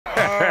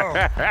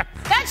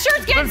That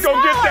shirt's getting Let's go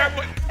smaller. get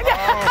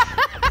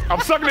that. I'm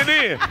sucking it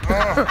in.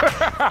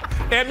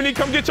 Anthony,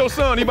 come get your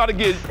son. He about to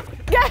get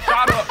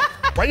shot up.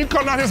 Why you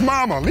calling out his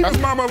mama? Leave his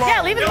mama alone.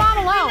 Yeah, leave his mom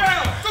alone.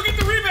 Go get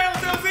the rebounds,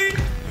 LZ.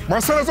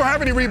 Marcellus don't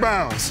have any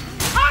rebounds.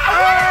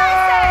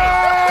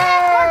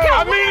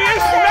 I mean,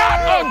 it's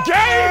not a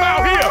game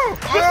out here.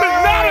 This is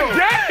not a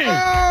game.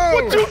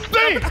 What you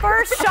think?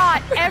 First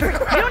shot ever.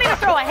 You don't even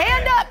throw a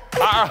hand up.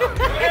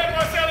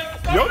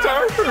 Your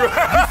turn.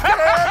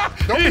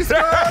 Don't be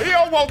scared. He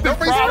don't want this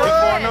problem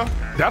far enough.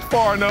 That's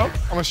far enough.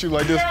 I'm gonna shoot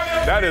like this.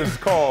 That is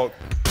called.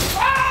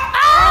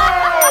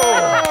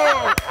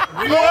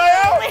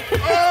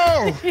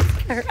 Oh!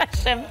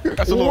 Crush him.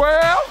 That's a little.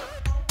 Well.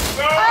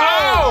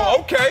 Oh,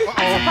 okay.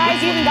 I'm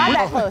surprised you even got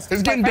that close.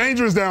 It's getting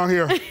dangerous down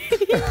here.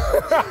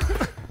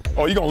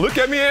 Oh, you gonna look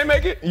at me and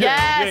make it? Yeah,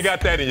 Yes. you ain't got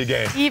that in your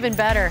game. Even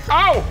better.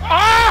 Oh!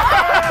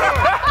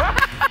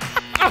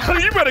 Oh!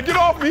 You better get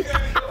off me.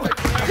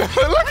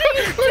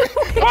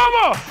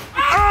 Mama!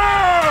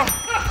 Oh!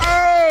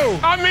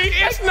 I mean,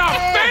 it's not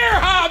fair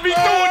how I be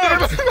doing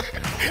this.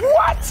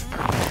 What?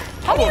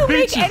 How do you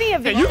make any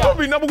of it? And you gonna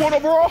be #1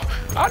 overall?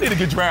 I need to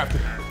get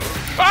drafted.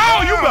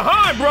 Oh, you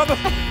behind, brother.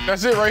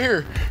 That's it right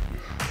here.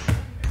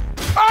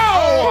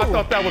 Oh, I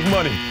thought that was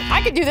money.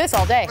 I could do this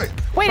all day.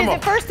 Wait, is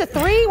it first to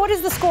 3? What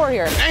is the score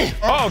here?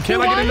 Oh,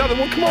 can I get 2-1? another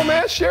one? Come on,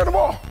 man. Share the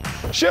ball.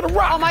 Share the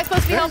rock. Oh, am I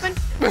supposed to be open?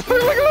 Look.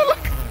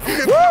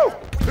 Woo!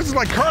 This is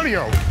like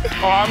cardio.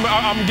 Oh,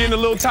 I'm getting a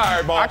little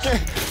tired, boss.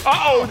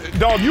 Uh-oh,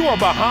 dog, you are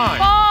behind.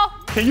 Ball.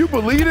 Can you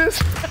believe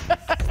this?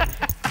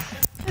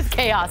 This is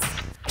chaos.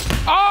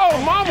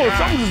 Oh, mama,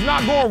 something's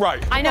not going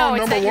right. I know,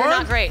 it's number that you're one.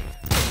 not great.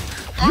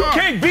 You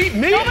can't beat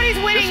me. Nobody's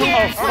winning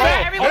here.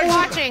 Oh, Everyone's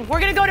watching. We're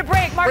going to go to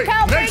break.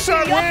 Markelle, Next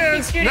shot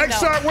wins. Next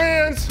shot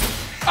wins.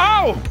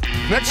 Oh,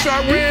 Next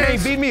shot you can't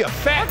wins. beat me, a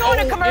fat We're going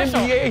to old commercial.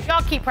 NBA.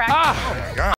 Y'all keep practicing. Ah.